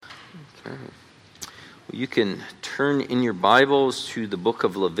Well, you can turn in your Bibles to the book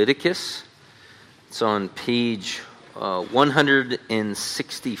of Leviticus. It's on page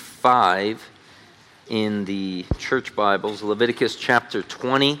 165 in the church Bibles, Leviticus chapter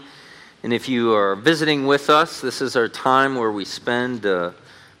 20. And if you are visiting with us, this is our time where we spend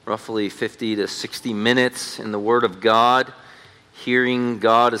roughly 50 to 60 minutes in the Word of God, hearing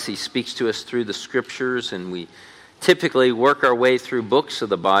God as He speaks to us through the Scriptures, and we typically work our way through books of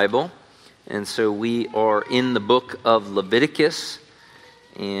the Bible. And so we are in the book of Leviticus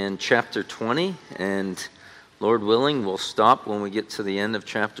and chapter 20, and Lord willing, we'll stop when we get to the end of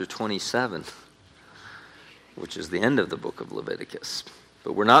chapter 27, which is the end of the book of Leviticus.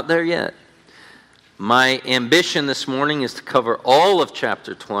 But we're not there yet. My ambition this morning is to cover all of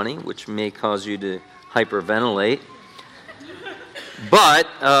chapter 20, which may cause you to hyperventilate. But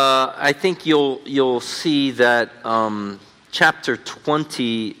I think you'll see that chapter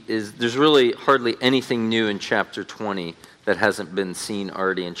 20 there's really hardly anything new in chapter 20 that hasn't been seen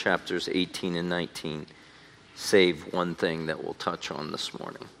already in chapters 18 and 19, save one thing that we'll touch on this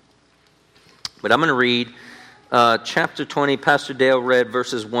morning. But I'm going to read chapter 20. Pastor Dale read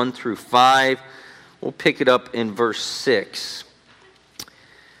verses 1 through 5. We'll pick it up in verse 6.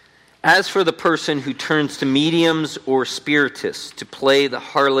 As for the person who turns to mediums or spiritists to play the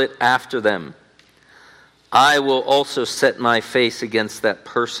harlot after them, I will also set my face against that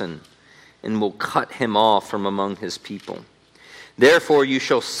person and will cut him off from among his people. Therefore you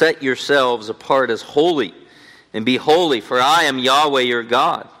shall set yourselves apart as holy, and be holy, for I am Yahweh your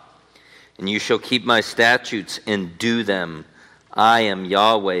God. And you shall keep my statutes and do them. I am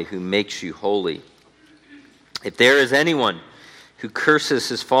Yahweh who makes you holy. If there is anyone who curses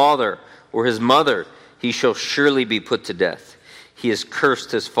his father or his mother, he shall surely be put to death. He has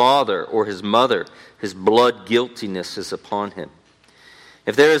cursed his father or his mother. His blood guiltiness is upon him.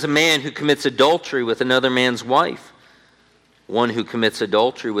 If there is a man who commits adultery with another man's wife, one who commits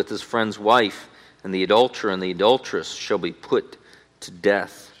adultery with his friend's wife, and the adulterer and the adulteress shall be put to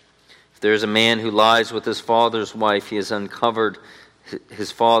death. If there is a man who lies with his father's wife, he has uncovered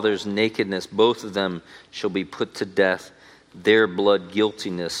his father's nakedness. Both of them shall be put to death. Their blood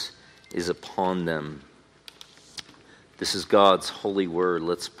guiltiness is upon them. This is God's holy word.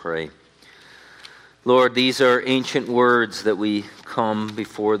 Let's pray. Lord, these are ancient words that we come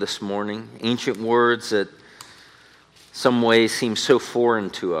before this morning. Ancient words that some ways seem so foreign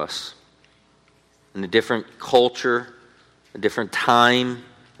to us. In a different culture, a different time,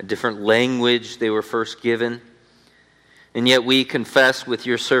 a different language they were first given. And yet we confess with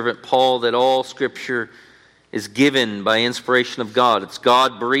your servant Paul that all Scripture is given by inspiration of God. It's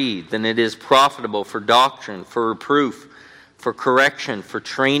God-breathed, and it is profitable for doctrine, for reproof, for correction, for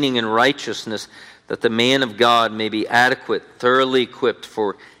training in righteousness, that the man of God may be adequate, thoroughly equipped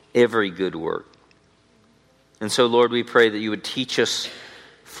for every good work. And so, Lord, we pray that you would teach us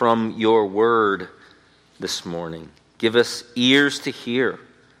from your word this morning. Give us ears to hear.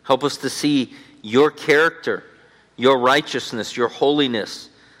 Help us to see your character, your righteousness, your holiness.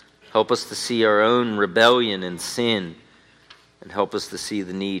 Help us to see our own rebellion and sin, and help us to see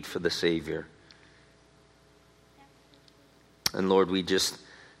the need for the Savior. And Lord, we just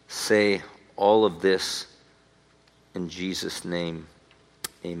say all of this in Jesus' name.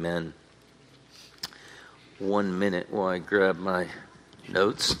 Amen. 1 minute while I grab my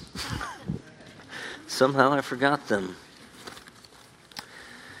notes. Somehow I forgot them.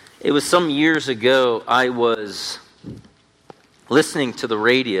 It was some years ago, I was listening to the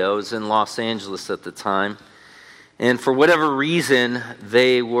radio. I was in Los Angeles at the time. And for whatever reason,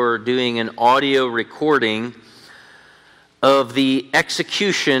 they were doing an audio recording of the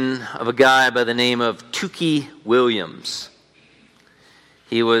execution of a guy by the name of Tookie Williams.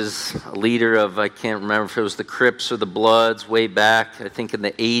 He was a leader of, I can't remember if it was the Crips or the Bloods, way back, I think in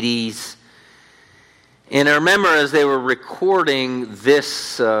the 80s. And I remember as they were recording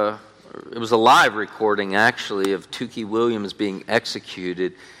this, it was a live recording actually of Tookie Williams being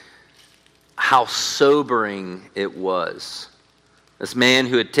executed, how sobering it was. This man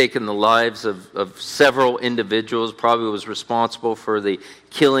who had taken the lives of several individuals, probably was responsible for the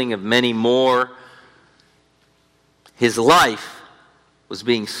killing of many more. His life was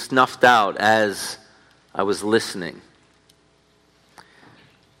being snuffed out as I was listening.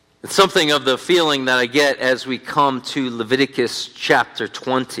 It's something of the feeling that I get as we come to Leviticus chapter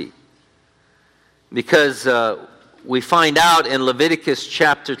 20. Because we find out in Leviticus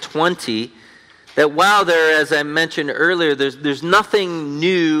chapter 20 that while there, as I mentioned earlier, there's nothing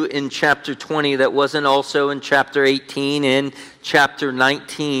new in chapter 20 that wasn't also in chapter 18 and chapter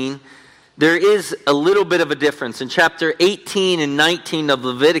 19, there is a little bit of a difference. In chapter 18 and 19 of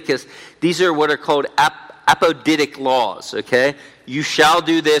Leviticus, these are what are called apodictic laws, okay? You shall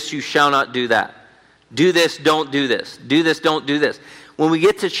do this, you shall not do that. Do this, don't do this. Do this, don't do this. When we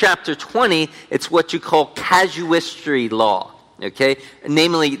get to chapter 20, it's what you call casuistry law, okay?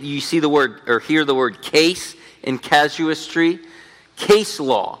 Namely, you see the word, or hear the word case in casuistry. Case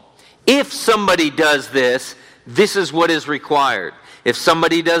law. If somebody does this, this is what is required. If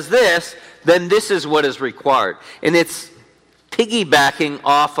somebody does this, then this is what is required. And it's piggybacking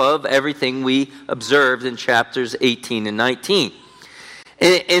off of everything we observed in chapters 18 and 19.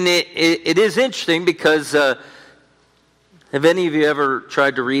 And it is interesting because have any of you ever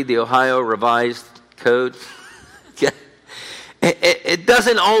tried to read the Ohio Revised Code? It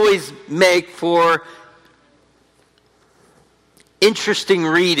doesn't always make for interesting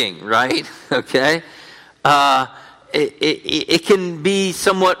reading, right? Okay? It can be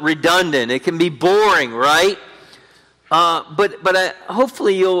somewhat redundant. It can be boring, right? But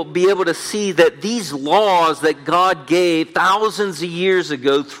hopefully you'll be able to see that these laws that God gave thousands of years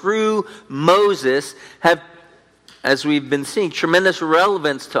ago through Moses have, as we've been seeing, tremendous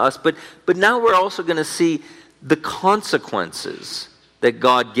relevance to us. But now we're also going to see the consequences that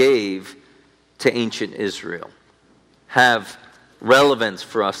God gave to ancient Israel have relevance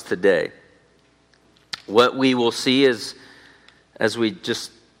for us today. What we will see is, as we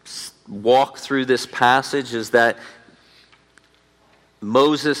just walk through this passage, is that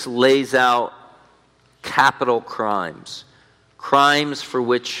Moses lays out capital crimes, crimes for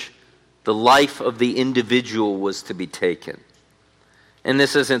which the life of the individual was to be taken. And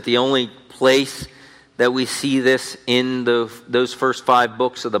this isn't the only place that we see this in those first 5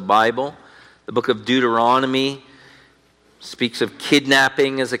 books of the Bible. The book of Deuteronomy speaks of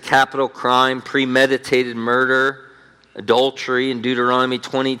kidnapping as a capital crime, premeditated murder, adultery in Deuteronomy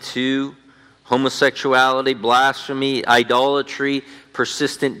 22, homosexuality, blasphemy, idolatry,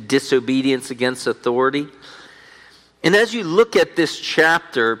 persistent disobedience against authority. And as you look at this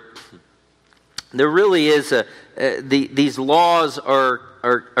chapter, there really is these laws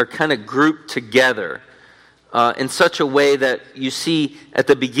are kind of grouped together in such a way that you see at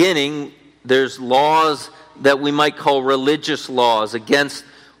the beginning there's laws that we might call religious laws against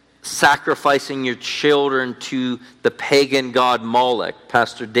sacrificing your children to the pagan god Molech.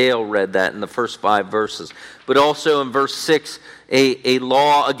 Pastor Dale read that in the first 5 verses. But also in verse 6, a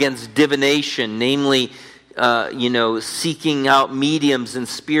law against divination, namely, seeking out mediums and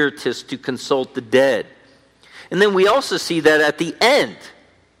spiritists to consult the dead. And then we also see that at the end,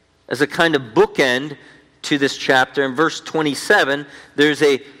 as a kind of bookend to this chapter, in verse 27, there's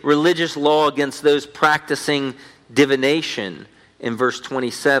a religious law against those practicing divination in verse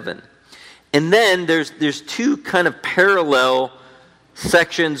 27. And then there's 2 kind of parallel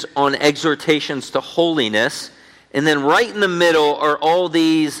sections on exhortations to holiness. And then right in the middle are all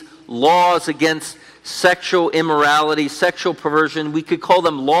these laws against sexual immorality, sexual perversion. We could call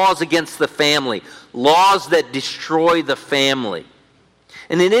them laws against the family, laws that destroy the family.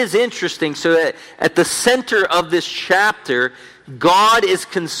 And it is interesting, so at the center of this chapter, God is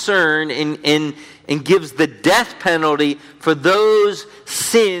concerned and gives the death penalty for those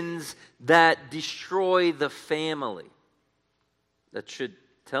sins that destroy the family. That should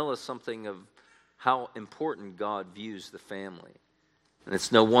tell us something of how important God views the family. And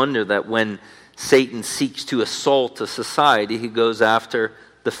it's no wonder that when Satan seeks to assault a society, he goes after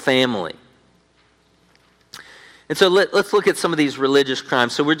the family. And so let's look at some of these religious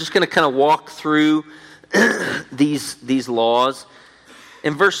crimes. So we're just going to kind of walk through these laws.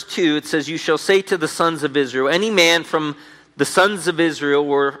 In verse 2, it says, "You shall say to the sons of Israel, any man from the sons of Israel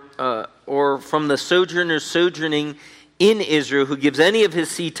or from the sojourners sojourning in Israel who gives any of his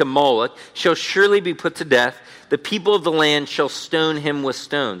seed to Moloch shall surely be put to death. The people of the land shall stone him with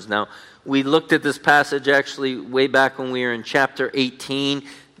stones." Now, we looked at this passage actually way back when we were in chapter 18.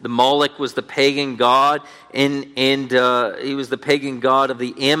 The Moloch was the pagan god, and he was the pagan god of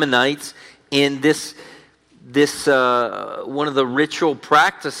the Ammonites. And this one of the ritual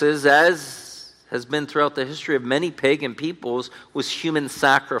practices, as has been throughout the history of many pagan peoples, was human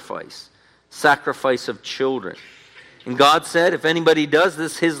sacrifice of children. And God said, if anybody does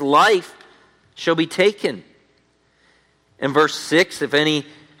this, his life shall be taken. In verse 6,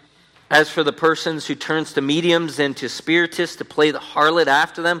 as for the persons who turns to mediums and to spiritists to play the harlot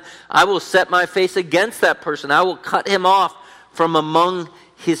after them, I will set my face against that person. I will cut him off from among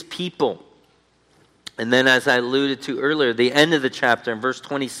his people. And then, as I alluded to earlier, the end of the chapter in verse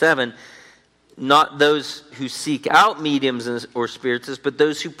 27, not those who seek out mediums or spiritists, but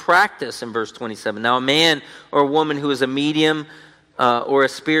those who practice in verse 27. Now, a man or a woman who is a medium or a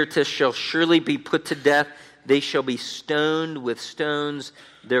spiritist shall surely be put to death. They shall be stoned with stones.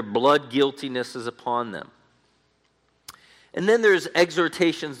 Their blood guiltiness is upon them. And then there's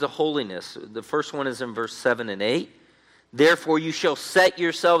exhortations to holiness. The first one is in verse 7 and 8. Therefore you shall set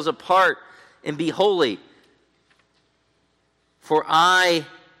yourselves apart and be holy. For I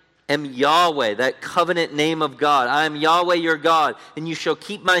am Yahweh, that covenant name of God. I am Yahweh your God, and you shall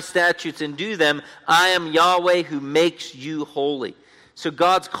keep my statutes and do them. I am Yahweh who makes you holy. So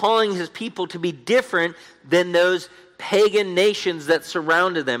God's calling his people to be different than those pagan nations that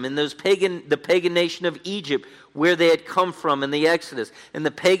surrounded them, and the pagan nation of Egypt, where they had come from in the Exodus, and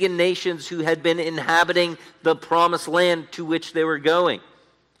the pagan nations who had been inhabiting the promised land to which they were going.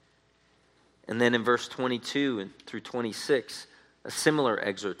 And then in verse 22 and through 26, a similar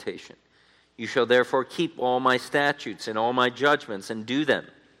exhortation. You shall therefore keep all my statutes and all my judgments and do them,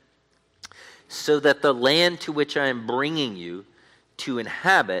 so that the land to which I am bringing you to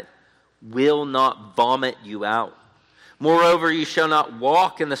inhabit will not vomit you out. Moreover, you shall not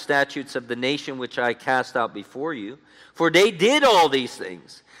walk in the statutes of the nation which I cast out before you, for they did all these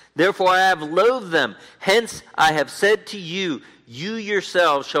things. Therefore I have loathed them. Hence I have said to you, you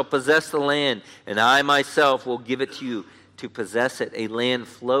yourselves shall possess the land, and I myself will give it to you to possess it, a land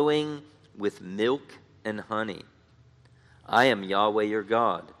flowing with milk and honey. I am Yahweh your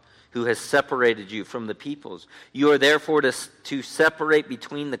God, who has separated you from the peoples. You are therefore to separate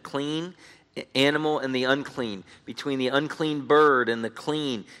between the clean animal and the unclean, between the unclean bird and the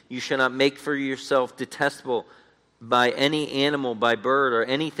clean. You shall not make for yourself detestable by any animal, by bird, or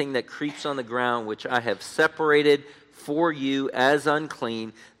anything that creeps on the ground, which I have separated for you as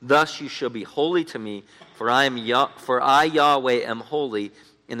unclean. Thus you shall be holy to me, for I Yahweh am holy,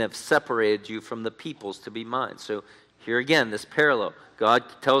 and have separated you from the peoples to be mine. So here again, this parallel. God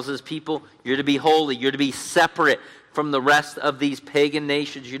tells his people, you're to be holy, you're to be separate from the rest of these pagan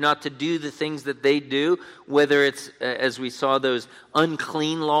nations. You're not to do the things that they do, whether it's, as we saw, those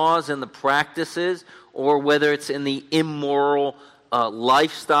unclean laws and the practices, or whether it's in the immoral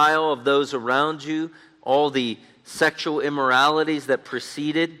lifestyle of those around you, all the sexual immoralities that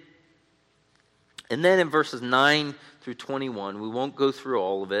preceded. And then in verses 9 through 21, we won't go through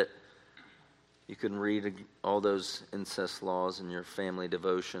all of it. You can read all those incest laws in your family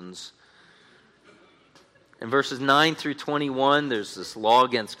devotions. In verses 9 through 21, there's this law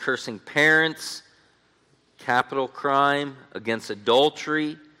against cursing parents, capital crime, against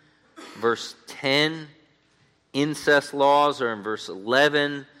adultery. Verse 10, incest laws are in verse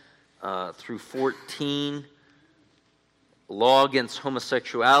 11 through 14. Law against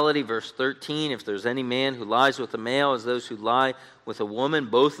homosexuality, verse 13, if there's any man who lies with a male as those who lie with a woman,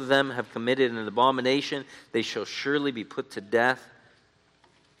 both of them have committed an abomination, they shall surely be put to death.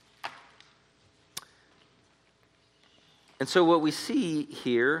 And so what we see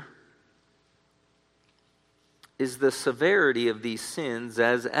here is the severity of these sins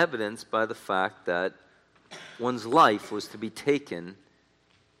as evidenced by the fact that one's life was to be taken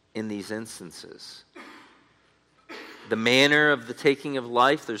in these instances. The manner of the taking of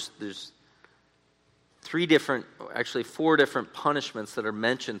life, there's four different punishments that are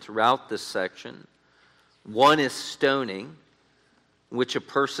mentioned throughout this section. One is stoning, in which a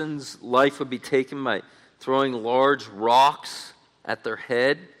person's life would be taken by throwing large rocks at their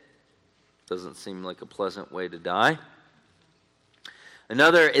head. Doesn't seem like a pleasant way to die.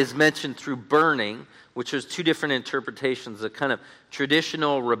 Another is mentioned through burning, which is two different interpretations. The kind of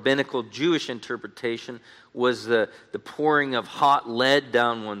traditional rabbinical Jewish interpretation was the pouring of hot lead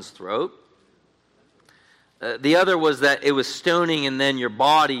down one's throat. The other was that it was stoning, and then your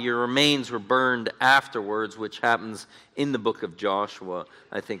remains were burned afterwards, which happens in the book of Joshua,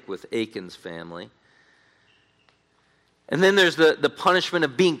 I think, with Achan's family. And then there's the punishment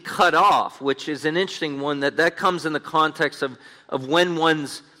of being cut off, which is an interesting one that comes in the context of when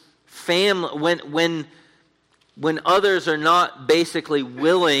one's family, when others are not basically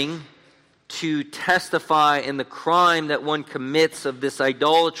willing to testify in the crime that one commits of this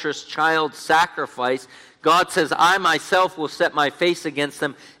idolatrous child sacrifice. God says, I myself will set my face against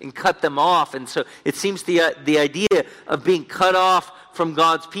them and cut them off. And so it seems the idea of being cut off from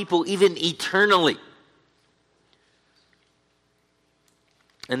God's people even eternally.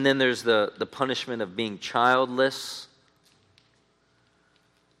 And then there's the punishment of being childless.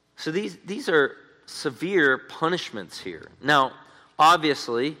 So these are severe punishments here. Now,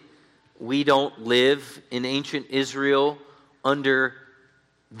 obviously, we don't live in ancient Israel under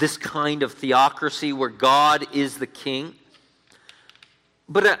this kind of theocracy where God is the king.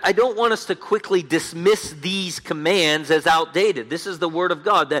 But I don't want us to quickly dismiss these commands as outdated. This is the word of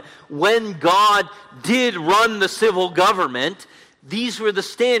God, that when God did run the civil government, These were the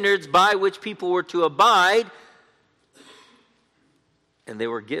standards by which people were to abide, and they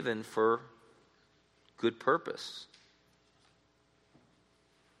were given for good purpose.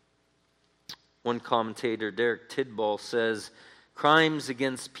 One commentator, Derek Tidball, says, crimes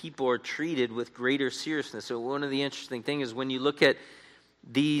against people are treated with greater seriousness. So one of the interesting things is when you look at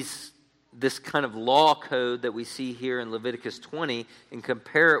this kind of law code that we see here in Leviticus 20 and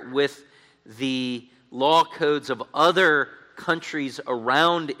compare it with the law codes of other countries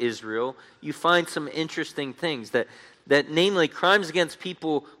around Israel, you find some interesting things. That namely, crimes against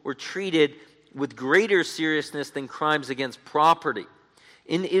people were treated with greater seriousness than crimes against property.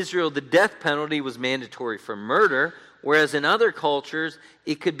 In Israel, the death penalty was mandatory for murder, whereas in other cultures,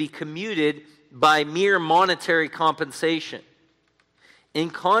 it could be commuted by mere monetary compensation. In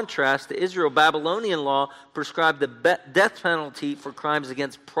contrast to Israel, Babylonian law prescribed the death penalty for crimes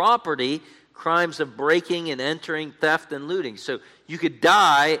against property, crimes of breaking and entering, theft and looting. So you could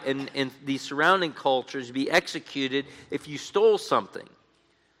die in the surrounding cultures, be executed if you stole something.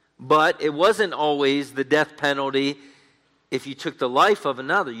 But it wasn't always the death penalty if you took the life of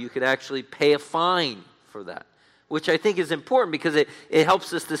another. You could actually pay a fine for that, which I think is important because it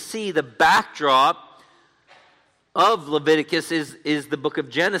helps us to see the backdrop of Leviticus is the book of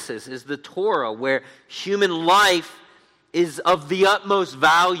Genesis, is the Torah, where human life is of the utmost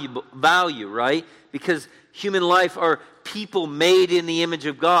value, right? Because human life are people made in the image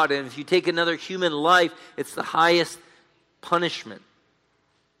of God, and if you take another human life, it's the highest punishment.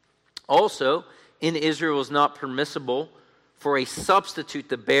 Also, in Israel, it was not permissible for a substitute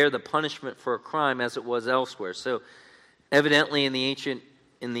to bear the punishment for a crime as it was elsewhere. So, evidently, in the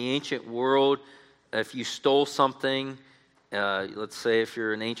ancient world, if you stole something, let's say if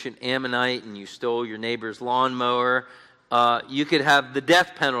you're an ancient Ammonite and you stole your neighbor's lawnmower, you could have the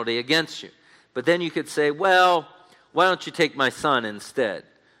death penalty against you. But then you could say, well, why don't you take my son instead,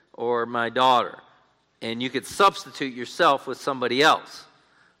 or my daughter? And you could substitute yourself with somebody else,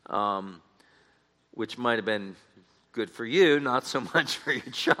 which might have been good for you, not so much for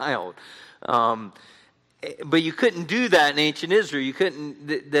your child. But you couldn't do that in ancient Israel. You couldn't.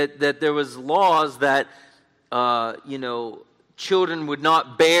 That there was laws that children would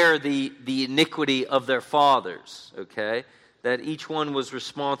not bear the iniquity of their fathers. Okay, that each one was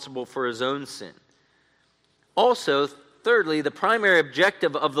responsible for his own sin. Also, thirdly, the primary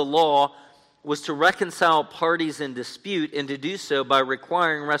objective of the law was to reconcile parties in dispute, and to do so by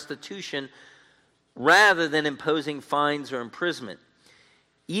requiring restitution rather than imposing fines or imprisonment.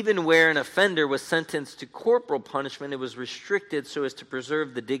 Even where an offender was sentenced to corporal punishment, it was restricted so as to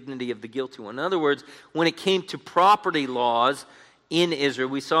preserve the dignity of the guilty one. In other words, when it came to property laws in Israel,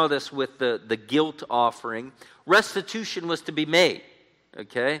 we saw this with the guilt offering, restitution was to be made,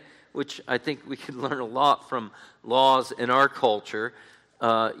 okay? Which I think we could learn a lot from laws in our culture.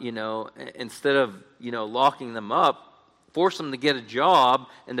 Instead of, locking them up, force them to get a job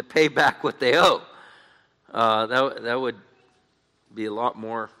and to pay back what they owe. That would be a lot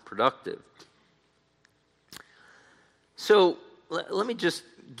more productive. So let me just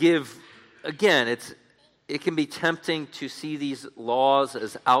give, again, it can be tempting to see these laws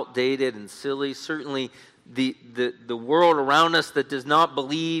as outdated and silly. Certainly the world around us that does not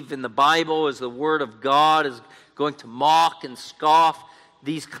believe in the Bible as the Word of God is going to mock and scoff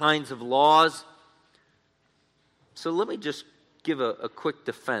these kinds of laws. So let me just give a quick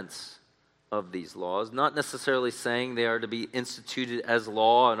defense of these laws, not necessarily saying they are to be instituted as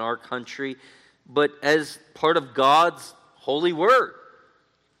law in our country, but as part of God's holy word.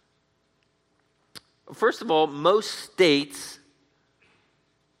 First of all, most states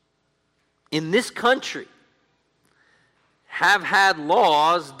in this country have had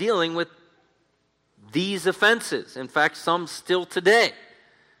laws dealing with these offenses. In fact, some still today.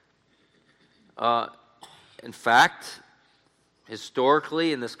 In fact,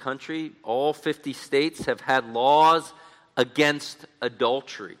 historically in this country, all 50 states have had laws against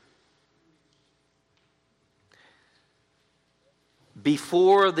adultery.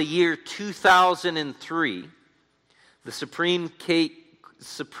 Before the year 2003, the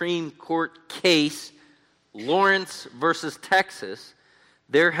Supreme Court case, Lawrence versus Texas,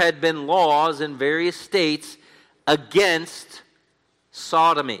 there had been laws in various states against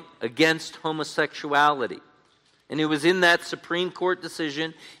sodomy, against homosexuality. And it was in that Supreme Court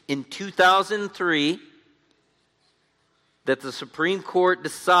decision in 2003 that the Supreme Court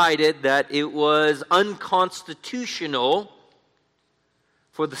decided that it was unconstitutional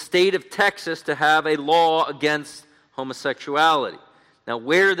for the state of Texas to have a law against homosexuality. Now,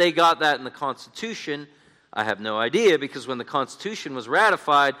 where they got that in the Constitution, I have no idea, because when the Constitution was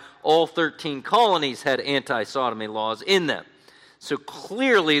ratified, all 13 colonies had anti-sodomy laws in them. So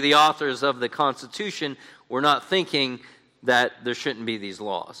clearly the authors of the Constitution were not thinking that there shouldn't be these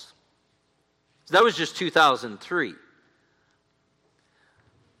laws. So that was just 2003.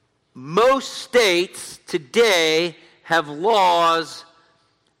 Most states today have laws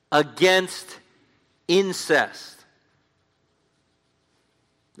against incest.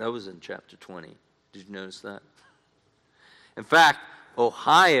 That was in chapter 20. Did you notice that? In fact,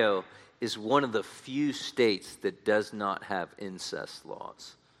 Ohio is one of the few states that does not have incest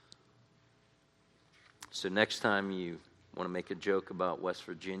laws. So next time you want to make a joke about West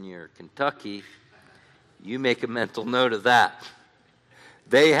Virginia or Kentucky, you make a mental note of that.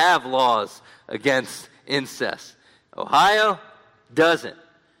 They have laws against incest. Ohio doesn't.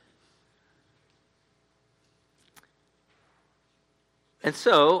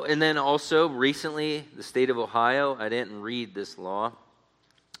 And then also recently, the state of Ohio, I didn't read this law,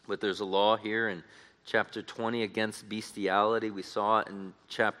 but there's a law here in chapter 20 against bestiality. We saw it in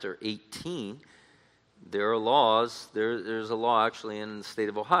chapter 18. There are laws, there's a law actually in the state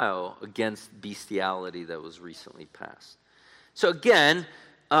of Ohio against bestiality that was recently passed. So again,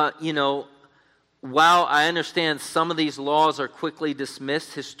 while I understand some of these laws are quickly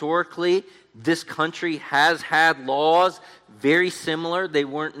dismissed, historically, this country has had laws very similar. They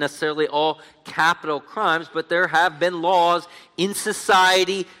weren't necessarily all capital crimes, but there have been laws in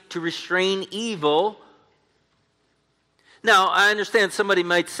society to restrain evil. Now, I understand somebody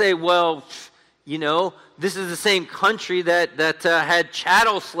might say, well, this is the same country that had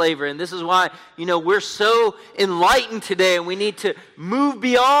chattel slavery, and this is why, we're so enlightened today, and we need to move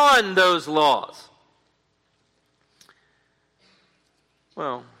beyond those laws.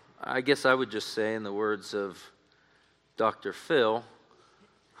 Well, I guess I would just say, in the words of Dr. Phil,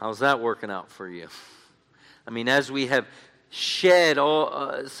 how's that working out for you? I mean, as we have shed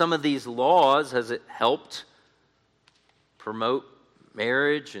some of these laws, has it helped promote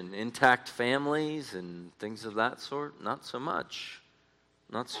marriage and intact families and things of that sort? Not so much.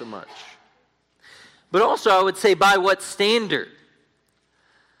 Not so much. But also, I would say, by what standard?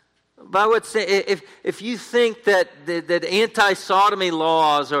 By what if you think that anti-sodomy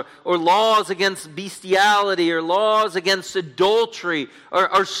laws or laws against bestiality or laws against adultery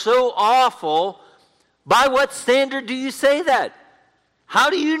are so awful, by what standard do you say that?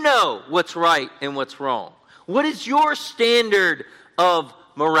 How do you know what's right and what's wrong? What is your standard of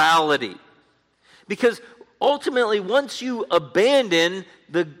morality? Because ultimately, once you abandon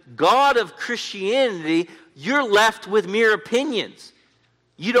the God of Christianity, you're left with mere opinions.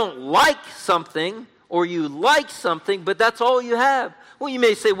 You don't like something, or you like something, but that's all you have. Well, you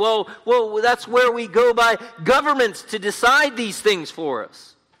may say, well, that's where we go by governments to decide these things for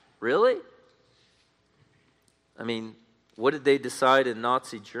us. Really? I mean, what did they decide in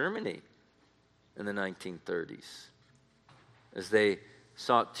Nazi Germany in the 1930s? As they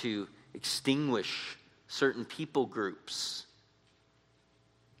sought to extinguish certain people groups.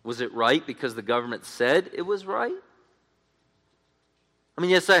 Was it right because the government said it was right? I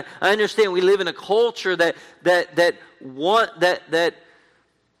mean, yes, I understand we live in a culture that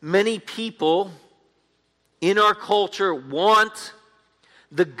many people in our culture want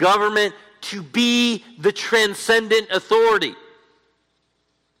the government to be the transcendent authority,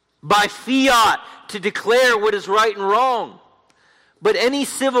 by fiat to declare what is right and wrong. But any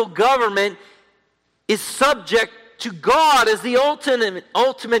civil government is subject to God as the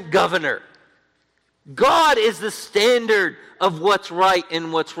ultimate governor. God is the standard of what's right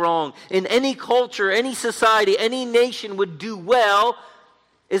and what's wrong. In any culture, any society, any nation would do well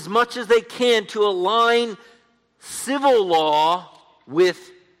as much as they can to align civil law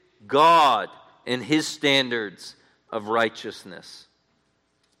with God and His standards of righteousness.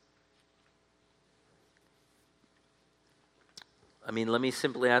 I mean, let me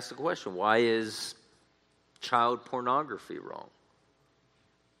simply ask the question, why is child pornography wrong?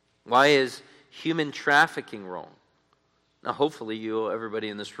 Why is human trafficking wrong? Now, hopefully everybody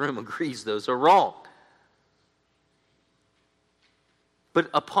in this room agrees those are wrong. But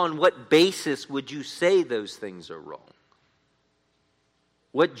upon what basis would you say those things are wrong?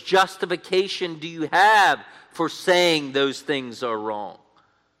 What justification do you have for saying those things are wrong?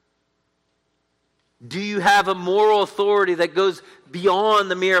 Do you have a moral authority that goes beyond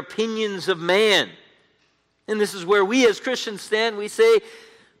the mere opinions of man? And this is where we as Christians stand. We say,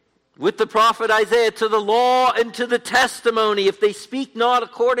 with the prophet Isaiah, to the law and to the testimony, if they speak not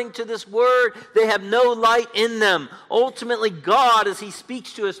according to this word, they have no light in them. Ultimately, God, as He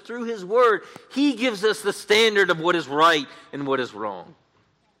speaks to us through His word, He gives us the standard of what is right and what is wrong.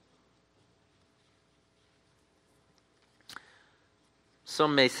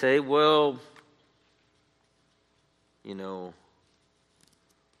 Some may say, well,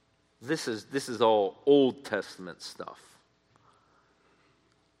 This is all Old Testament stuff.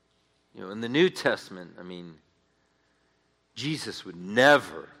 In the New Testament, Jesus would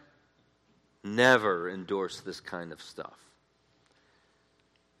never endorse this kind of stuff.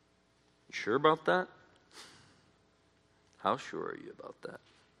 You sure about that? How sure are you about that?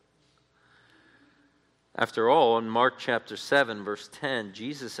 After all, in Mark chapter 7, verse 10,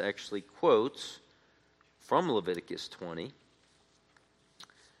 Jesus actually quotes from Leviticus 20,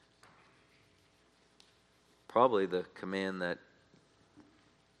 probably the command that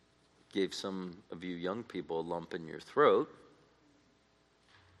gave some of you young people a lump in your throat.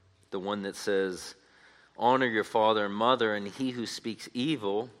 The one that says, honor your father and mother, and he who speaks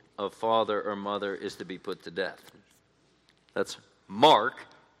evil of father or mother is to be put to death. That's Mark,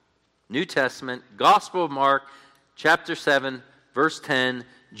 New Testament, Gospel of Mark, chapter 7, verse 10,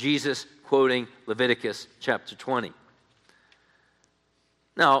 Jesus quoting Leviticus chapter 20.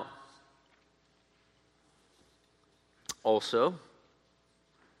 Now, also,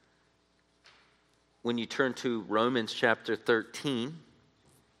 when you turn to Romans chapter 13,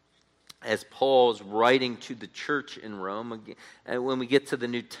 as Paul's writing to the church in Rome, and when we get to the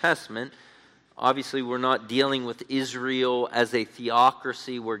New Testament, obviously we're not dealing with Israel as a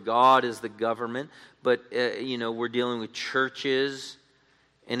theocracy where God is the government, but we're dealing with churches.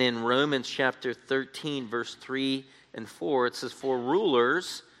 And in Romans chapter 13, verse 3 and 4, it says, for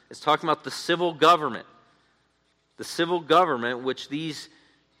rulers, it's talking about the civil government. The civil government, which these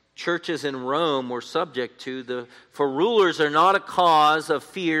churches in Rome were subject to, for rulers are not a cause of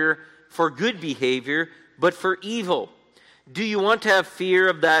fear for good behavior, but for evil. Do you want to have fear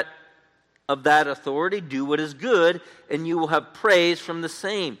of that authority? Do what is good, and you will have praise from the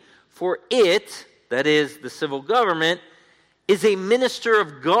same. For it, that is the civil government, is a minister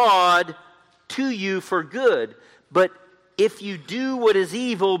of God to you for good. But if you do what is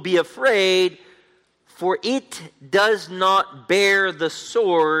evil, be afraid, for it does not bear the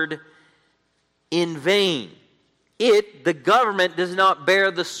sword in vain. The government, does not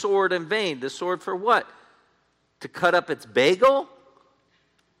bear the sword in vain. The sword for what? To cut up its bagel?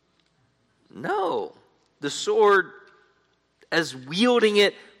 No. The sword as wielding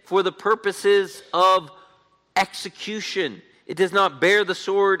it for the purposes of execution. It does not bear the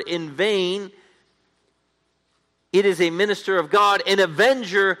sword in vain. It is a minister of God, an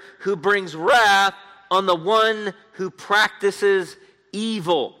avenger who brings wrath on the one who practices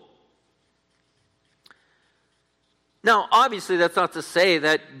evil. Now, obviously, that's not to say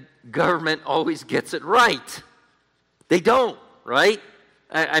that government always gets it right. They don't, right?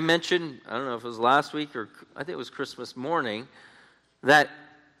 I mentioned, I don't know if it was last week or I think it was Christmas morning, that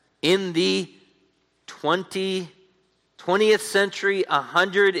in the 20th century,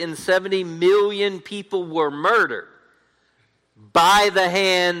 170 million people were murdered by the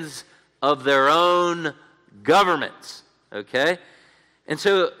hands of their own governments, okay? And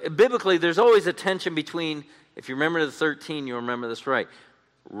so, biblically, there's always a tension between, if you remember the 13, you'll remember this right,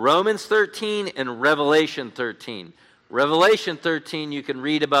 Romans 13 and Revelation 13. Revelation 13, you can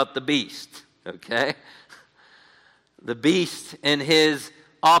read about the beast, okay? The beast and his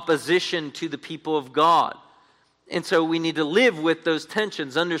opposition to the people of God. And so we need to live with those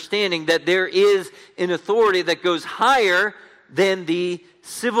tensions, understanding that there is an authority that goes higher than the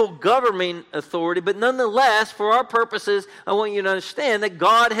civil government authority. But nonetheless, for our purposes, I want you to understand that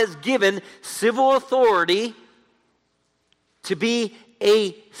God has given civil authority to be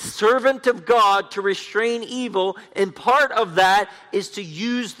a servant of God to restrain evil. And part of that is to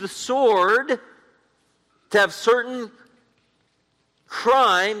use the sword to have certain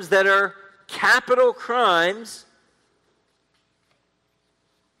crimes that are capital crimes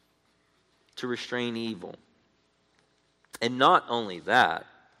to restrain evil. And not only that,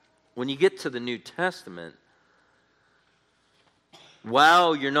 when you get to the New Testament,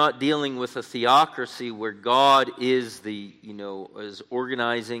 while you're not dealing with a theocracy where God is is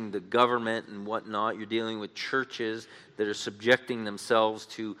organizing the government and whatnot, you're dealing with churches that are subjecting themselves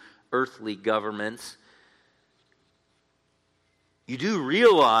to earthly governments. You do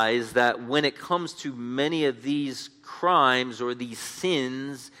realize that when it comes to many of these crimes or these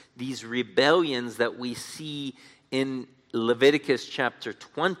sins, these rebellions that we see in Leviticus chapter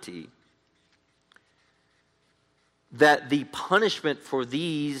 20, that the punishment for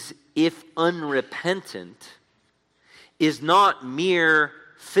these, if unrepentant, is not mere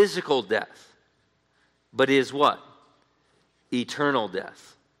physical death, but is what? Eternal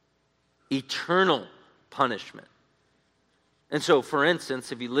death. Eternal punishment. And so, for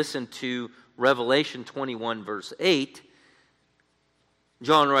instance, if you listen to Revelation 21, verse 8,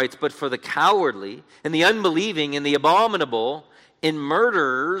 John writes, "But for the cowardly, and the unbelieving, and the abominable, and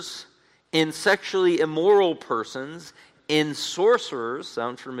murderers, in sexually immoral persons, in sorcerers,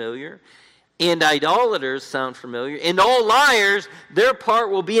 sound familiar, and idolaters, sound familiar, and all liars, their part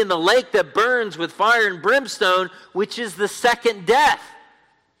will be in the lake that burns with fire and brimstone, which is the second death.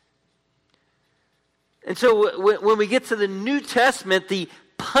 And so when we get to the New Testament, the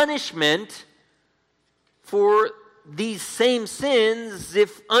punishment for these same sins,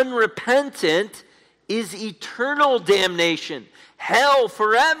 if unrepentant, is eternal damnation, hell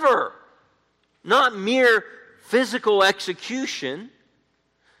forever, not mere physical execution.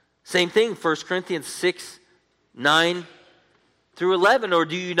 Same thing, 1 Corinthians 6, 9 through 11. Or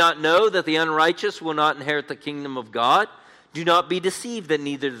do you not know that the unrighteous will not inherit the kingdom of God? Do not be deceived that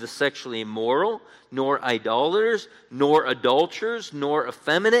neither the sexually immoral, nor idolaters, nor adulterers, nor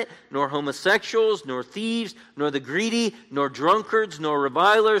effeminate, nor homosexuals, nor thieves, nor the greedy, nor drunkards, nor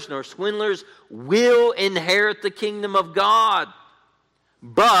revilers, nor swindlers will inherit the kingdom of God.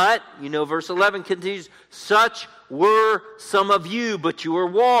 But, verse 11 continues, such were some of you, but you were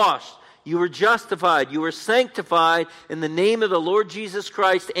washed, you were justified, you were sanctified in the name of the Lord Jesus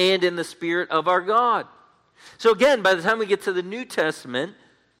Christ and in the Spirit of our God. So again, by the time we get to the New Testament,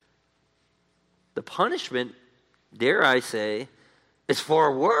 the punishment, dare I say, is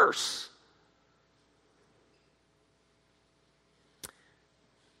far worse.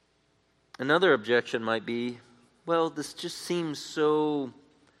 Another objection might be, well, this just seems so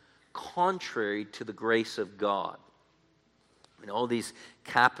contrary to the grace of God. All these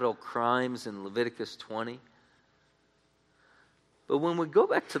capital crimes in Leviticus 20. But when we go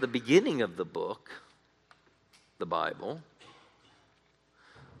back to the beginning of the book, the Bible,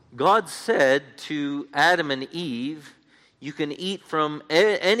 God said to Adam and Eve, you can eat from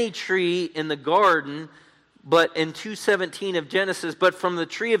any tree in the garden, but in 2:17 of Genesis, but from the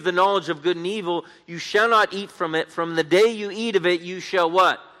tree of the knowledge of good and evil, you shall not eat from it. From the day you eat of it, you shall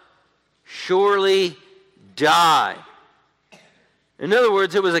what? Surely die. In other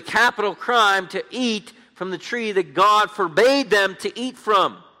words, it was a capital crime to eat from the tree that God forbade them to eat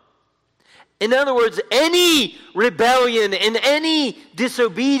from. In other words, any rebellion and any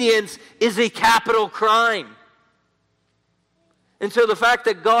disobedience is a capital crime. And so the fact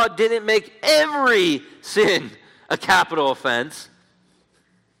that God didn't make every sin a capital offense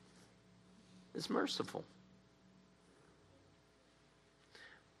is merciful.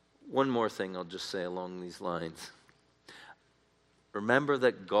 One more thing I'll just say along these lines. Remember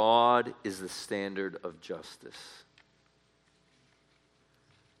that God is the standard of justice.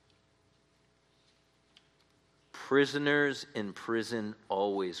 Prisoners in prison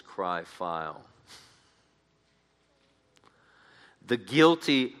always cry foul. The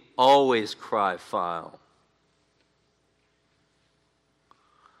guilty always cry foul.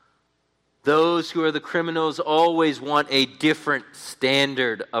 Those who are the criminals always want a different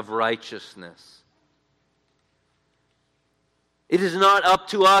standard of righteousness. It is not up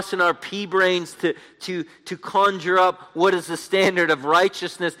to us in our pea brains to conjure up what is the standard of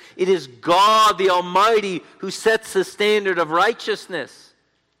righteousness. It is God the Almighty who sets the standard of righteousness.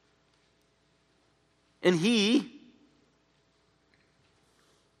 And He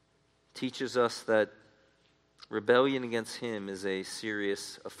teaches us that rebellion against Him is a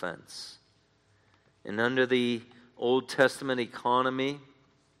serious offense. And under the Old Testament economy,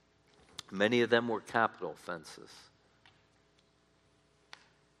 many of them were capital offenses.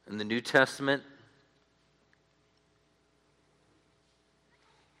 In the New Testament,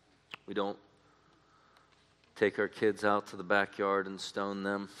 we don't take our kids out to the backyard and stone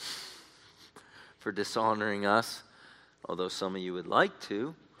them for dishonoring us, although some of you would like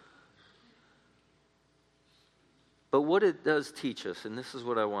to. But what it does teach us, and this is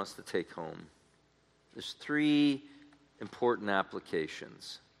what I want us to take home, there's three important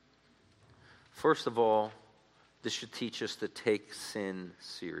applications. First of all, this should teach us to take sin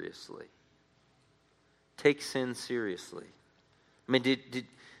seriously. Take sin seriously. I mean, did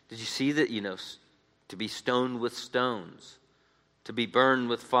you see that, to be stoned with stones, to be burned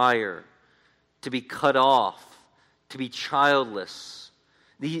with fire, to be cut off, to be childless.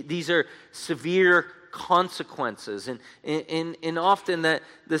 These are severe consequences. And often that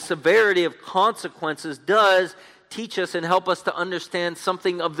the severity of consequences does teach us and help us to understand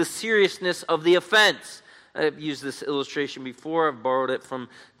something of the seriousness of the offense. I've used this illustration before. I've borrowed it from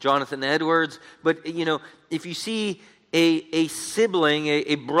Jonathan Edwards. But, if you see a sibling,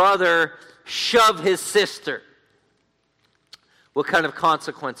 a brother, shove his sister, what kind of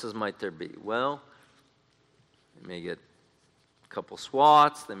consequences might there be? Well, they may get a couple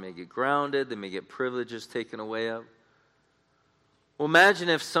swats. They may get grounded. They may get privileges taken away of. Well, imagine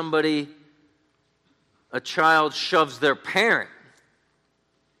if a child shoves their parent.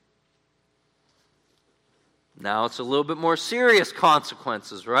 Now it's a little bit more serious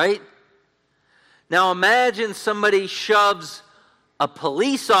consequences, right? Now imagine somebody shoves a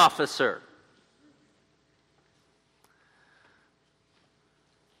police officer.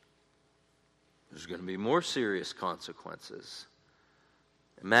 There's going to be more serious consequences.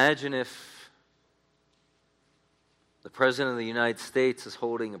 Imagine if the President of the United States is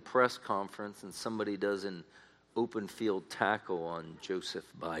holding a press conference and somebody does an open field tackle on Joseph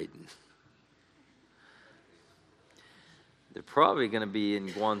Biden. They're probably going to be in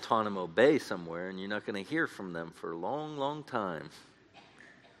Guantanamo Bay somewhere, and you're not going to hear from them for a long, long time.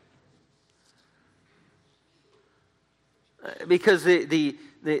 Because the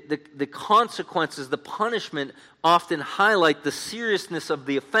consequences, the punishment, often highlight the seriousness of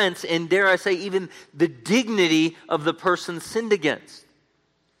the offense, and dare I say, even the dignity of the person sinned against.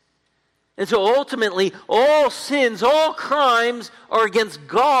 And so ultimately, all sins, all crimes are against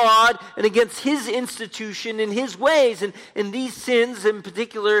God and against His institution and His ways. And these sins, in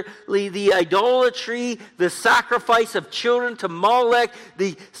particularly the idolatry, the sacrifice of children to Molech,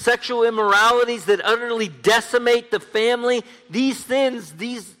 the sexual immoralities that utterly decimate the family, these sins,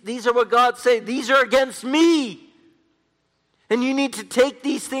 these are what God says, these are against me. And you need to take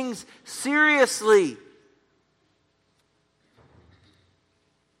these things seriously.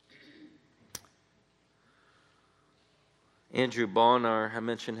 Andrew Bonar, I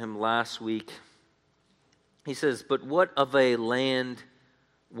mentioned him last week. He says, but what a land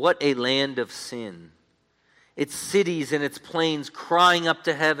of sin. Its cities and its plains crying up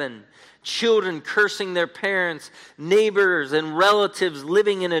to heaven, children cursing their parents, neighbors and relatives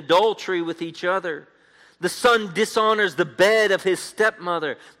living in adultery with each other. The son dishonors the bed of his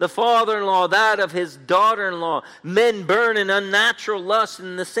stepmother, the father-in-law that of his daughter-in-law. Men burn in unnatural lust,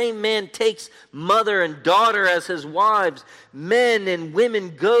 and the same man takes mother and daughter as his wives. Men and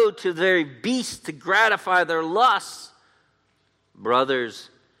women go to the very beasts to gratify their lusts. Brothers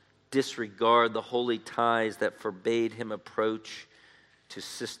disregard the holy ties that forbade him approach to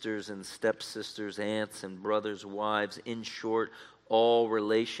sisters and stepsisters, aunts and brothers' wives. In short, all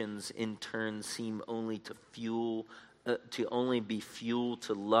relations in turn seem only to be fuel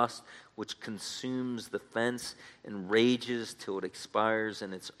to lust, which consumes the fence and rages till it expires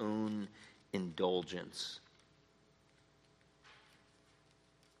in its own indulgence.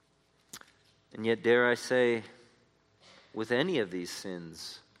 And yet, dare I say, with any of these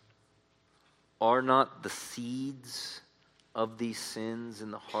sins, are not the seeds of these sins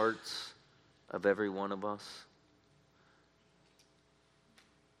in the hearts of every one of us?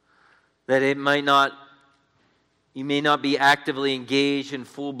 That you may not be actively engaged in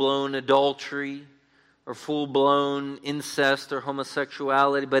full-blown adultery or full-blown incest or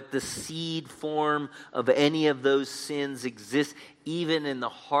homosexuality, but the seed form of any of those sins exists even in the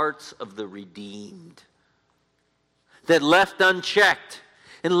hearts of the redeemed. That left unchecked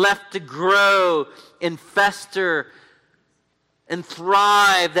and left to grow and fester and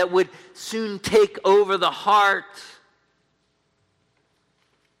thrive, that would soon take over the heart.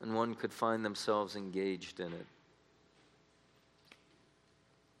 And one could find themselves engaged in it.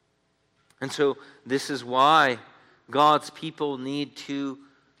 And so this is why God's people need to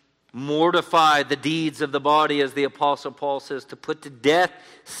mortify the deeds of the body, as the Apostle Paul says, to put to death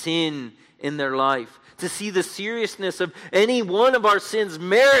sin in their life. To see the seriousness of any one of our sins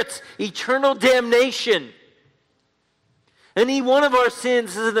merits eternal damnation. Any one of our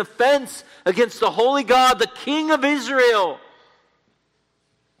sins is an offense against the holy God, the King of Israel.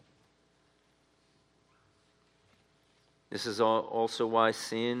 This is also why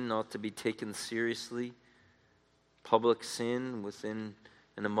sin ought to be taken seriously. Public sin within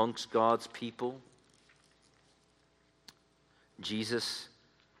and amongst God's people. Jesus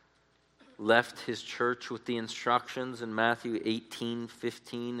left his church with the instructions in Matthew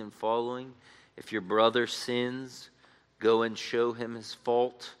 18:15 and following. If your brother sins, go and show him his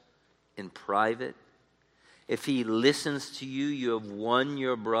fault in private. If he listens to you, you have won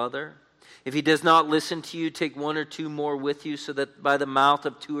your brother. If he does not listen to you, take one or two more with you, so that by the mouth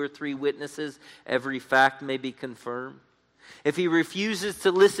of 2 or 3 witnesses, every fact may be confirmed. If he refuses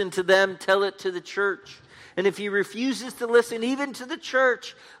to listen to them, tell it to the church. And if he refuses to listen even to the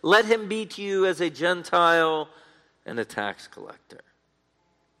church, let him be to you as a Gentile and a tax collector.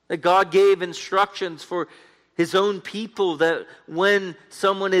 That God gave instructions for his own people, that when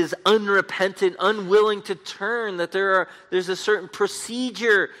someone is unrepentant, unwilling to turn, that there's a certain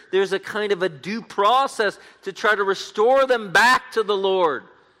procedure, there's a kind of a due process to try to restore them back to the Lord.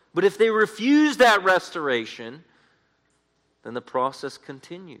 But if they refuse that restoration, then the process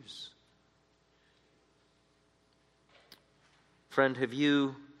continues. Friend, have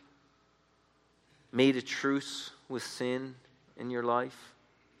you made a truce with sin in your life?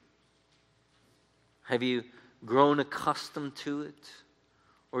 Have you grown accustomed to it?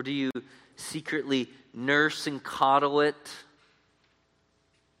 Or do you secretly nurse and coddle it?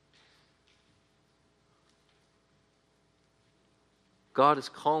 God is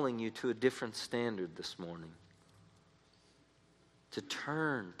calling you to a different standard this morning. To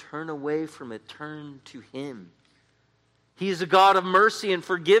turn away from it, turn to Him. He is a God of mercy and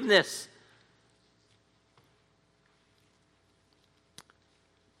forgiveness.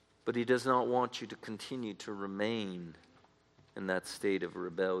 But He does not want you to continue to remain in that state of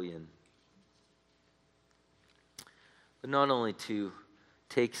rebellion. But not only to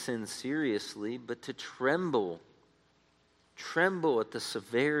take sin seriously, but to tremble at the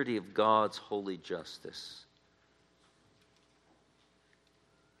severity of God's holy justice.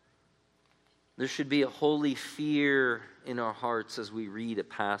 There should be a holy fear in our hearts as we read a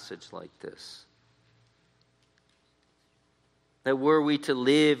passage like this. That were we to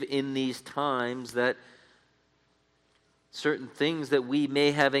live in these times, that certain things that we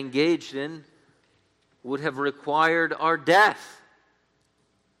may have engaged in would have required our death.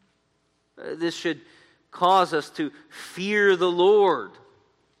 This should cause us to fear the Lord.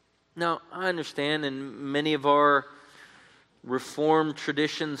 Now, I understand in many of our Reformed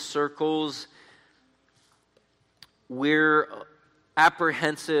tradition circles, we're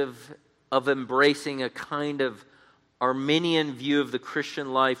apprehensive of embracing a kind of Arminian view of the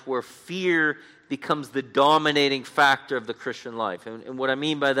Christian life where fear becomes the dominating factor of the Christian life. And what I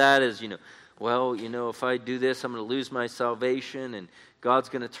mean by that is, if I do this, I'm going to lose my salvation and God's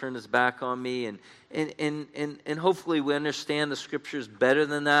going to turn His back on me. And hopefully we understand the Scriptures better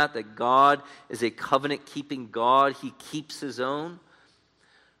than that God is a covenant-keeping God. He keeps His own.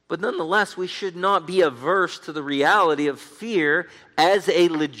 But nonetheless, we should not be averse to the reality of fear as a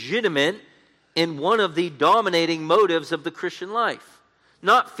legitimate and one of the dominating motives of the Christian life.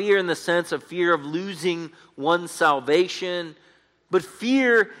 Not fear in the sense of fear of losing one's salvation, but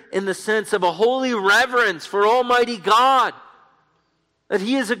fear in the sense of a holy reverence for Almighty God. That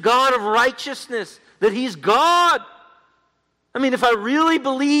He is a God of righteousness, that He's God. I mean, if I really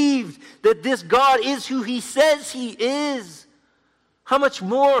believed that this God is who He says He is, how much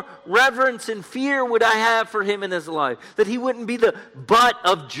more reverence and fear would I have for Him in His life? That He wouldn't be the butt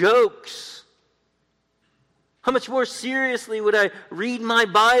of jokes. How much more seriously would I read my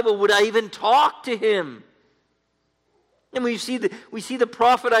Bible? Would I even talk to Him? And we see the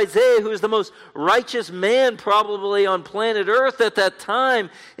prophet Isaiah, who is the most righteous man probably on planet Earth at that time.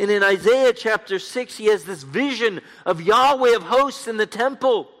 And in Isaiah chapter 6, he has this vision of Yahweh of hosts in the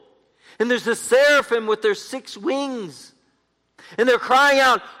temple. And there's the seraphim with their 6 wings. And they're crying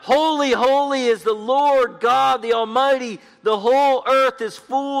out, "Holy, holy is the Lord God, the Almighty. The whole earth is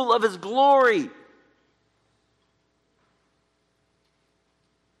full of His glory."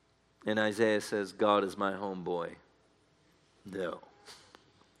 And Isaiah says, God is my homeboy. No.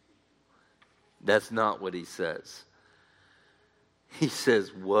 That's not what he says. He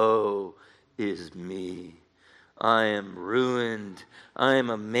says, woe is me. I am ruined. I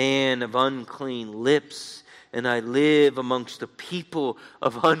am a man of unclean lips, and I live amongst a people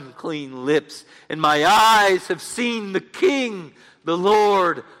of unclean lips. And my eyes have seen the King, the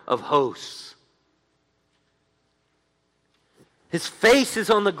Lord of hosts. His face is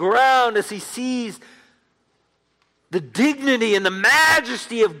on the ground as he sees the dignity and the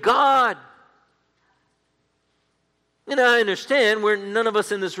majesty of God. And I understand none of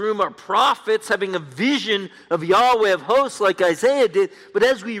us in this room are prophets having a vision of Yahweh of hosts like Isaiah did. But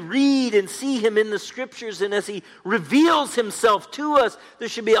as we read and see Him in the Scriptures and as He reveals Himself to us, there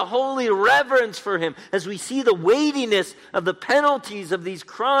should be a holy reverence for Him. As we see the weightiness of the penalties of these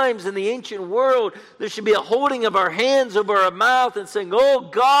crimes in the ancient world, there should be a holding of our hands over our mouth and saying, "Oh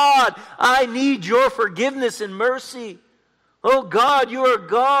God, I need Your forgiveness and mercy. Oh God, You are a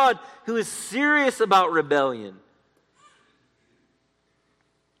God who is serious about rebellion."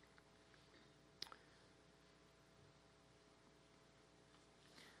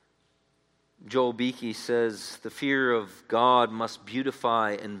 Joel Beakey says, the fear of God must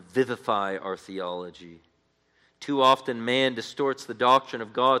beautify and vivify our theology. Too often man distorts the doctrine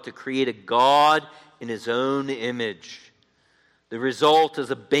of God to create a God in his own image. The result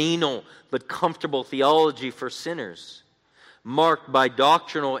is a banal but comfortable theology for sinners, marked by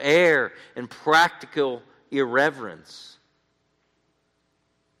doctrinal error and practical irreverence.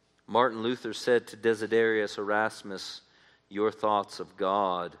 Martin Luther said to Desiderius Erasmus, "Your thoughts of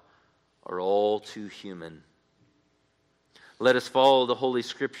God are all too human." Let us follow the Holy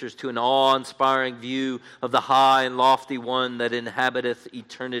Scriptures to an awe-inspiring view of the high and lofty one that inhabiteth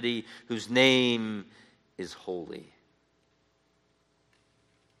eternity, whose name is holy.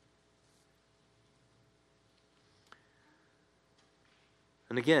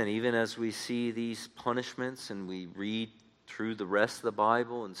 And again, even as we see these punishments and we read through the rest of the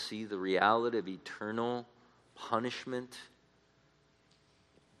Bible and see the reality of eternal punishment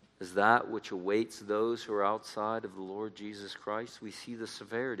as that which awaits those who are outside of the Lord Jesus Christ, we see the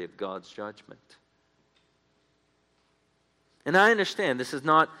severity of God's judgment. And I understand this is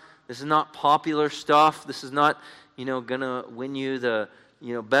not popular stuff. This is not, going to win you the,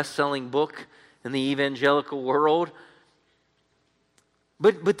 best-selling book in the evangelical world.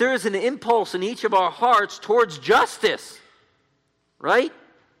 But there is an impulse in each of our hearts towards justice, right?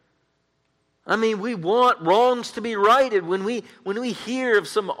 I mean, we want wrongs to be righted. When we hear of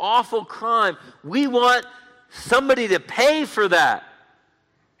some awful crime, we want somebody to pay for that.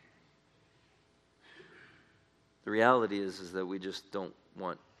 The reality is that we just don't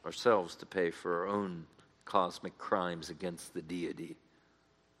want ourselves to pay for our own cosmic crimes against the deity.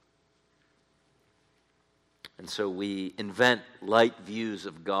 And so we invent light views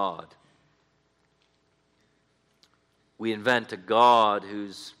of God. We invent a God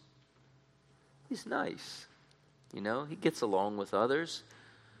he's nice. He gets along with others.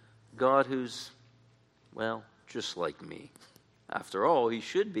 God who's, just like me. After all, he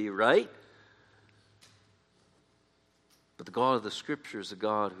should be, right? But the God of the Scripture is a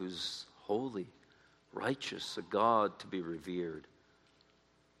God who's holy, righteous, a God to be revered.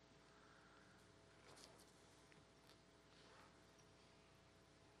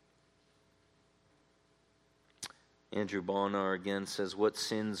 Andrew Bonar again says, what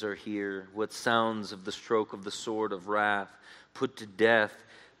sins are here? What sounds of the stroke of the sword of wrath? Put to death,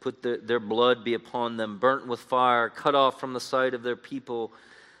 their blood be upon them, burnt with fire, cut off from the sight of their people,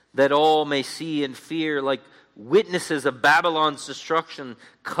 that all may see and fear, like witnesses of Babylon's destruction,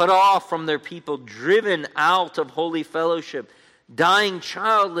 cut off from their people, driven out of holy fellowship, dying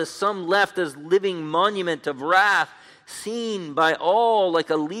childless, some left as living monument of wrath, seen by all like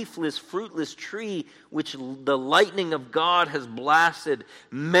a leafless, fruitless tree, which the lightning of God has blasted.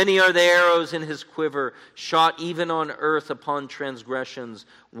 Many are the arrows in his quiver, shot even on earth upon transgressions.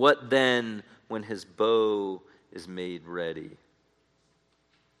 What then when his bow is made ready?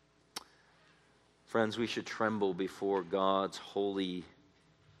 Friends, we should tremble before God's holy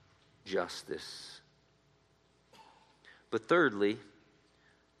justice. But thirdly,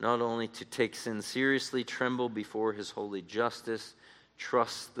 not only to take sin seriously, tremble before his holy justice,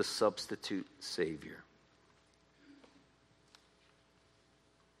 trust the substitute Savior.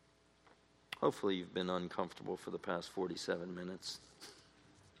 Hopefully you've been uncomfortable for the past 47 minutes.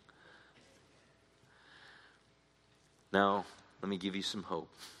 Now, let me give you some hope.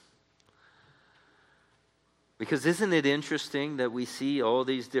 Because isn't it interesting that we see all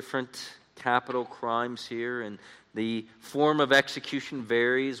these different capital crimes here, and the form of execution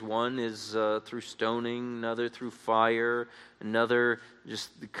varies. One is through stoning, another through fire, another just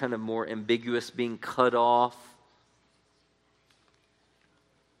kind of more ambiguous, being cut off.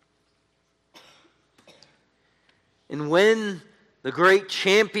 And when the great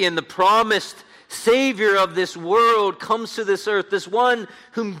champion, the promised Savior of this world comes to this earth, this one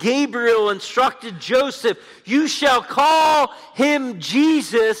whom Gabriel instructed Joseph, you shall call him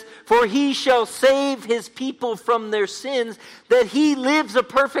Jesus, for he shall save his people from their sins, that he lives a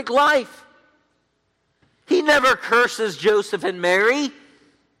perfect life. He never curses Joseph and Mary.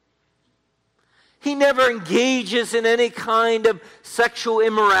 He never engages in any kind of sexual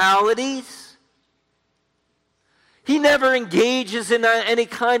immoralities. He never engages in any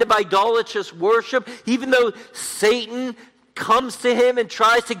kind of idolatrous worship, even though Satan comes to him and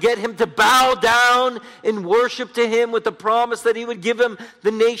tries to get him to bow down and worship to him with the promise that he would give him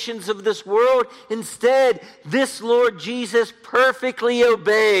the nations of this world. Instead, this Lord Jesus perfectly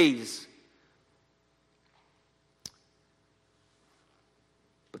obeys.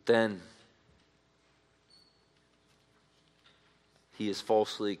 But then, he is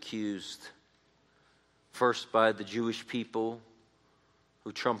falsely accused. First by the Jewish people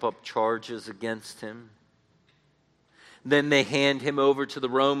who trump up charges against him. Then they hand him over to the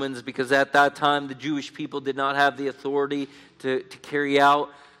Romans because at that time the Jewish people did not have the authority to carry out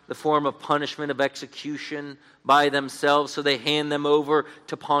the form of punishment of execution by themselves. So they hand them over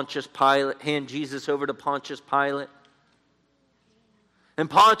to Pontius Pilate, hand Jesus over to Pontius Pilate. And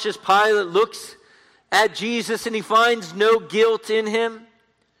Pontius Pilate looks at Jesus and he finds no guilt in him.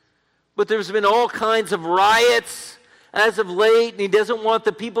 But there's been all kinds of riots as of late, and he doesn't want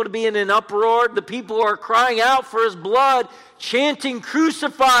the people to be in an uproar. The people are crying out for his blood, chanting,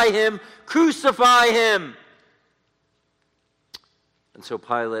 "Crucify him, crucify him." And so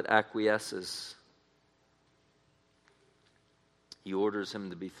Pilate acquiesces. He orders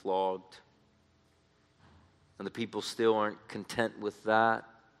him to be flogged. And the people still aren't content with that.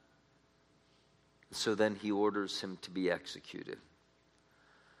 So then he orders him to be executed.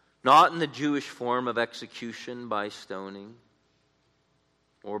 Not in the Jewish form of execution by stoning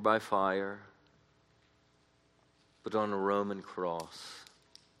or by fire, but on a Roman cross.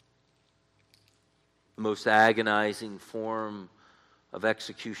 The most agonizing form of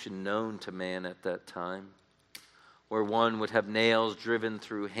execution known to man at that time, where one would have nails driven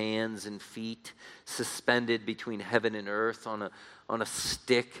through hands and feet, suspended between heaven and earth on a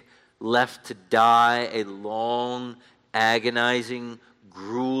stick, left to die a long, agonizing,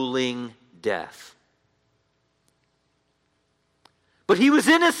 grueling death. But he was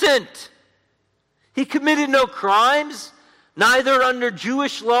innocent. He committed no crimes, neither under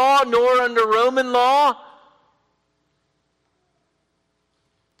Jewish law nor under Roman law.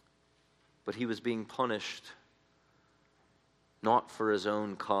 But he was being punished not for his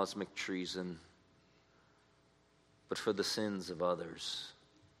own cosmic treason, but for the sins of others.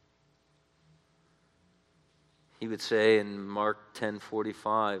 He would say in Mark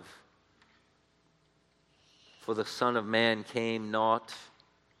 10:45, "For the Son of Man came not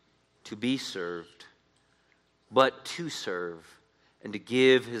to be served, but to serve, and to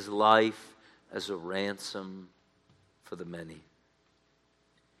give his life as a ransom for the many."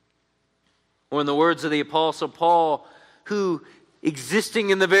 Or in the words of the Apostle Paul, who, existing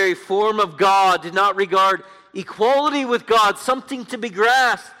in the very form of God, did not regard equality with God something to be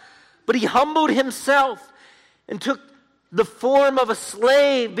grasped, but he humbled himself and took the form of a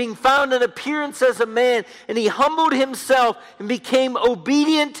slave, being found in appearance as a man, and he humbled himself and became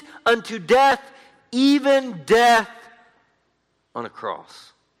obedient unto death, even death on a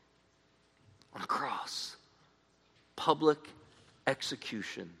cross. On a cross. Public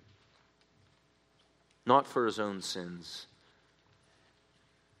execution. Not for his own sins,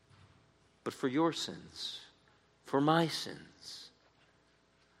 but for your sins, for my sins,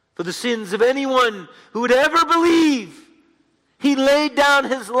 for the sins of anyone who would ever believe. He laid down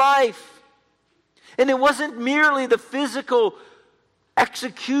his life. And it wasn't merely the physical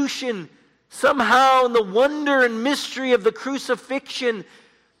execution. Somehow in the wonder and mystery of the crucifixion,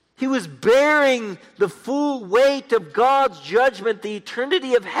 he was bearing the full weight of God's judgment, the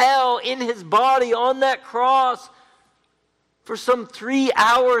eternity of hell in his body on that cross for some 3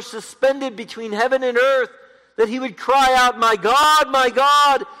 hours, suspended between heaven and earth, that he would cry out, my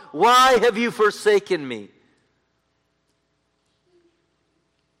God, why have you forsaken me?"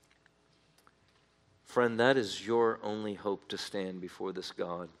 Friend, that is your only hope to stand before this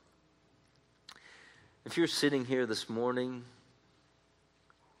God. If you're sitting here this morning,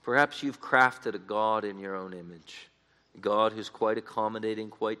 perhaps you've crafted a God in your own image, a God who's quite accommodating,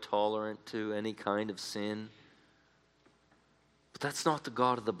 quite tolerant to any kind of sin. But that's not the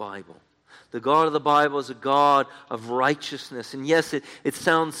God of the Bible. The God of the Bible is a God of righteousness. And yes, it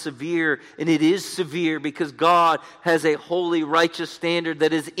sounds severe, and it is severe because God has a holy, righteous standard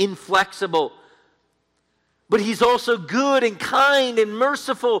that is inflexible. But he's also good and kind and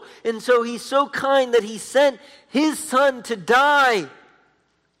merciful. And so he's so kind that he sent his Son to die.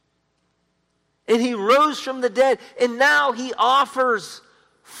 And he rose from the dead. And now he offers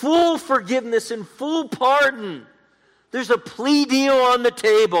full forgiveness and full pardon. There's a plea deal on the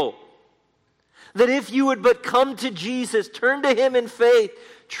table. That if you would but come to Jesus, turn to him in faith,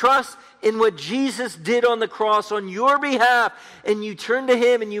 trust in what Jesus did on the cross on your behalf, and you turn to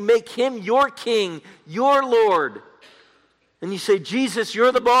him and you make him your king, your Lord. And you say, "Jesus,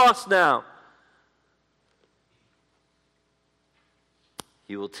 you're the boss now."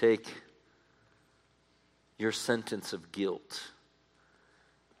 He will take your sentence of guilt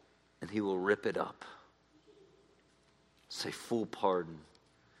and he will rip it up. Say, "Full pardon.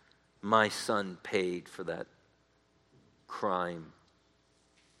 My Son paid for that crime."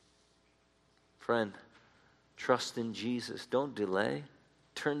 Friend, trust in Jesus. Don't delay.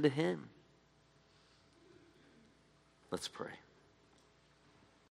 Turn to him. Let's pray.